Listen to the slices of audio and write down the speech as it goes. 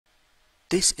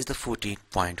This is the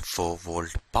 14.4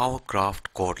 volt Power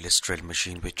Craft Cordless Drill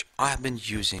machine which I have been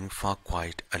using for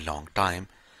quite a long time,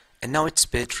 and now its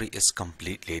battery is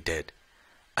completely dead.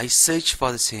 I searched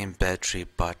for the same battery,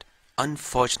 but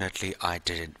unfortunately I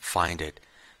didn't find it.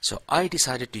 So I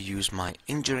decided to use my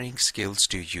engineering skills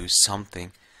to use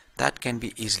something that can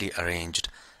be easily arranged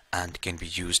and can be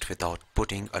used without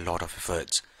putting a lot of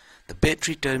efforts. The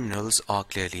battery terminals are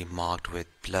clearly marked with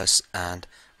plus and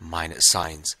minus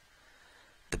signs.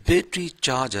 The battery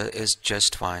charger is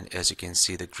just fine. As you can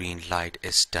see, the green light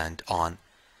is turned on.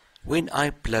 When I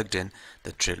plugged in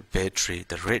the drill battery,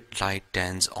 the red light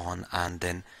turns on and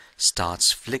then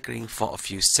starts flickering for a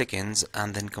few seconds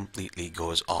and then completely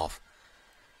goes off.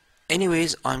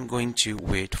 Anyways, I'm going to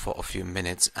wait for a few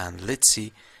minutes and let's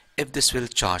see if this will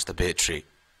charge the battery.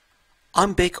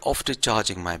 I'm back after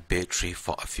charging my battery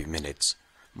for a few minutes.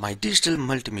 My digital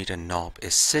multimeter knob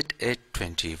is set at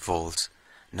 20 volts.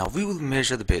 Now we will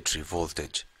measure the battery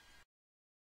voltage.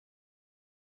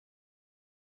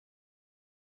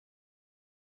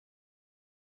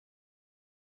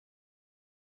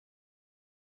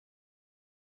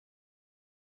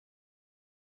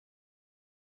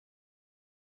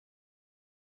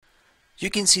 You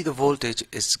can see the voltage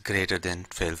is greater than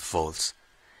 12 volts.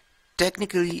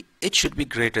 Technically it should be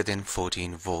greater than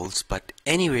 14 volts, but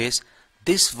anyways,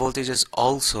 this voltage is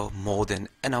also more than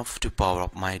enough to power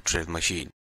up my drill machine.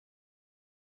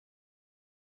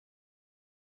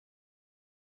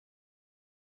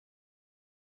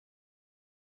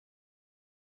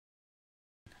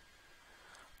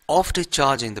 After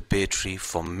charging the battery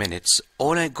for minutes,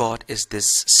 all I got is this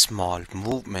small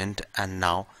movement, and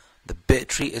now the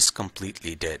battery is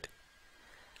completely dead.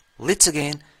 Let's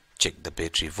again check the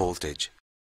battery voltage.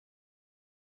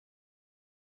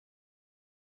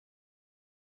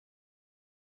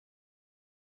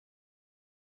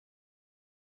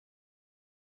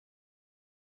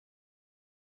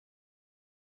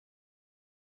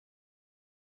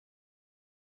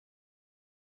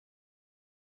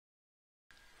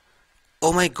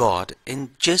 Oh my god,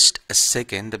 in just a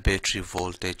second the battery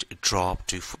voltage dropped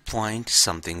to point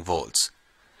something volts.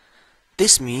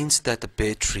 This means that the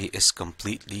battery is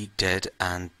completely dead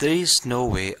and there is no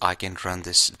way I can run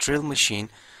this drill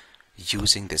machine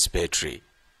using this battery.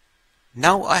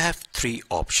 Now I have three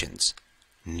options.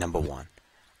 Number one,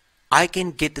 I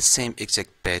can get the same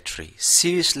exact battery.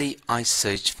 Seriously, I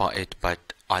searched for it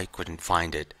but I couldn't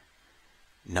find it.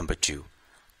 Number two,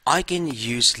 I can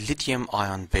use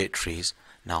lithium-ion batteries.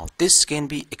 Now this can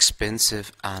be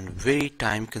expensive and very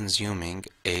time consuming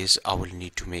as I will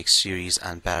need to make series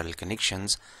and parallel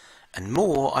connections, and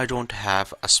more I don't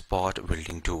have a spot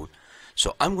welding tool.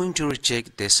 So I'm going to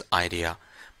reject this idea,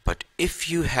 but if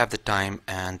you have the time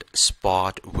and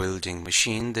spot welding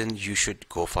machine, then you should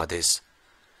go for this.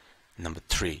 Number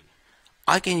three,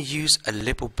 I can use a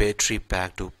LiPo battery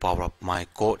pack to power up my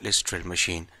cordless drill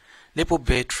machine. LiPo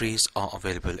batteries are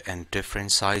available in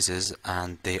different sizes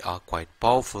and they are quite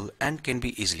powerful and can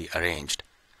be easily arranged.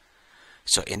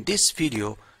 So in this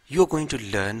video, you are going to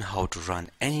learn how to run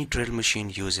any drill machine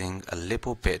using a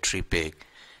LiPo battery pack.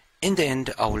 In the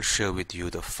end, I will share with you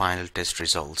the final test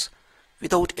results.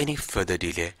 Without any further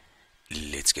delay,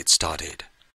 let's get started.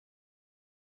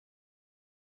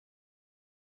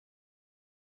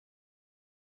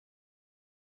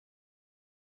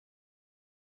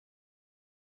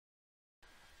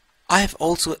 I have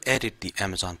also added the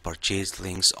Amazon purchase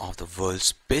links of the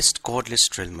world's best cordless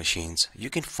drill machines. You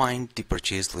can find the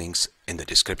purchase links in the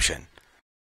description.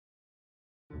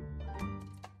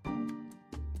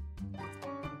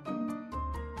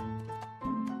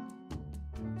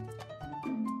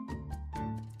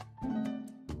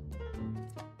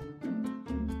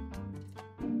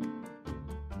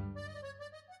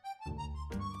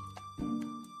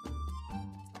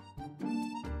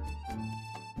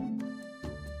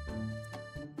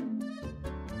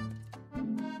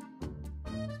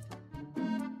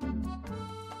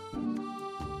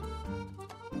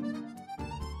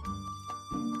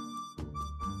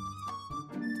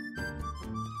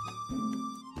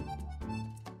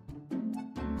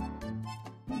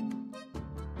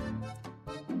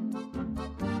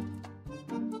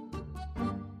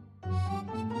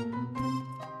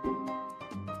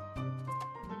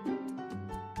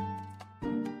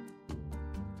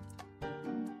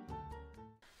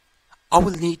 I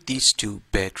will need these two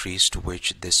batteries to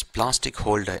which this plastic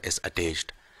holder is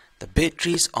attached. The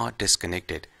batteries are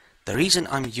disconnected. The reason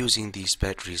I'm using these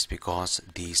batteries because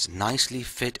these nicely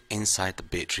fit inside the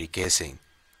battery casing.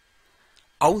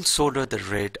 I will solder the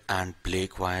red and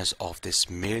black wires of this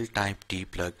male type T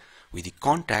plug with the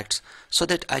contacts so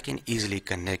that I can easily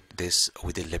connect this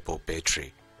with the LiPo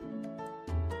battery.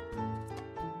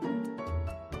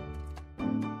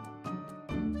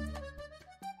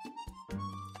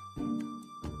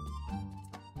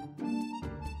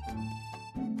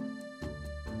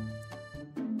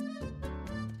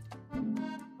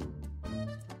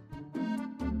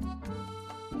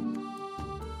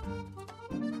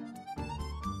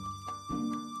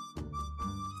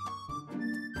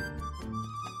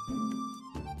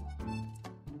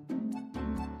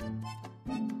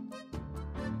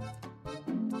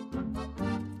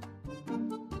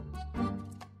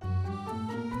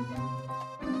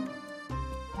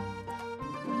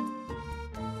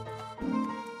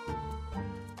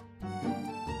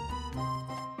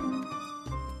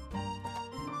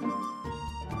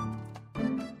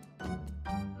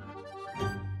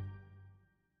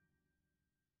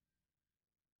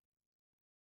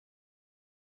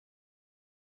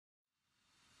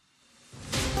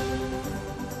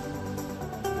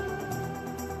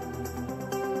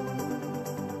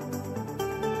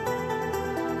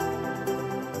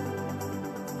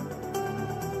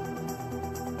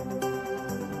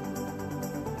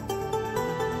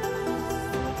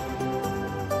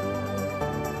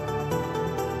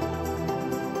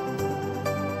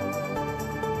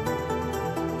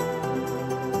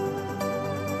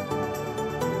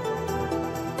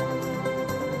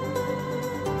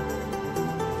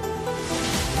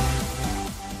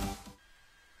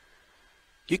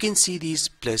 You can see these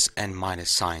plus and minus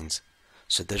signs.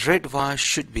 So the red wire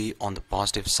should be on the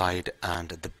positive side and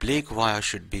the black wire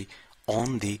should be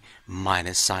on the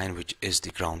minus sign, which is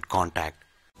the ground contact.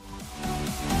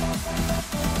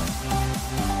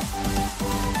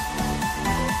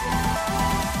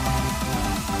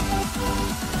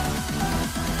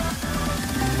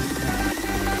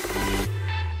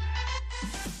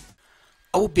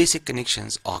 Our basic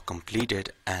connections are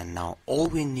completed and now all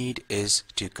we need is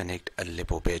to connect a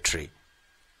LiPo battery.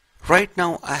 Right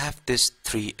now I have this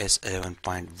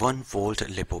 3S11.1 volt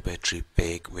LiPo battery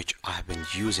pack which I have been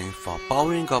using for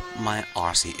powering up my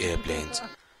RC airplanes.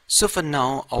 So for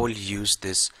now I will use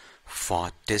this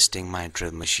for testing my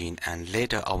drill machine and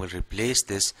later I will replace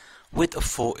this with a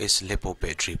 4S LiPo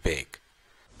battery pack.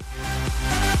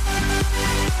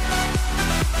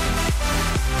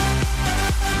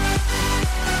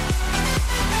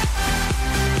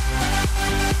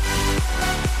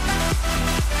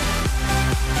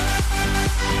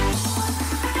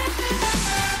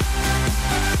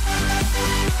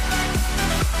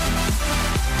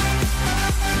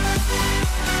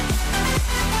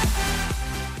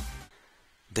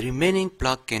 The remaining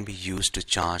plug can be used to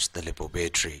charge the LiPo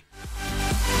battery.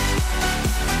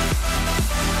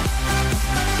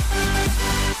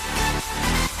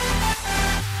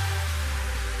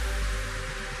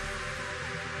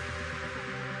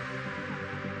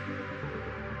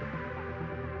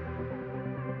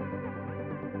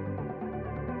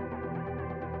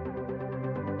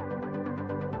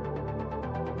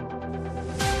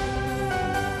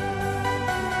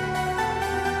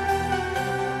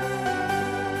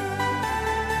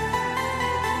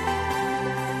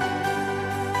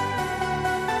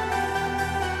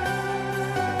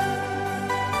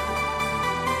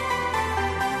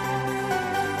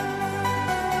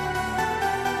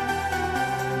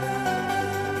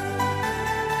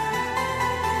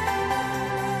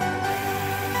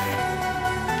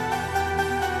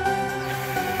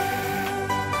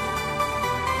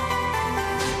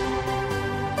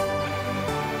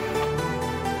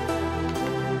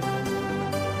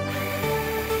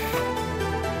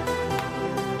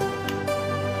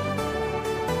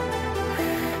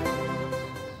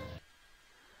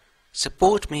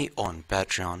 Support me on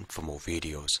Patreon for more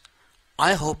videos.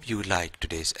 I hope you liked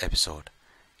today's episode.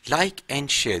 Like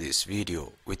and share this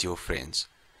video with your friends.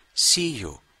 See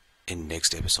you in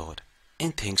next episode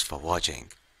and thanks for watching.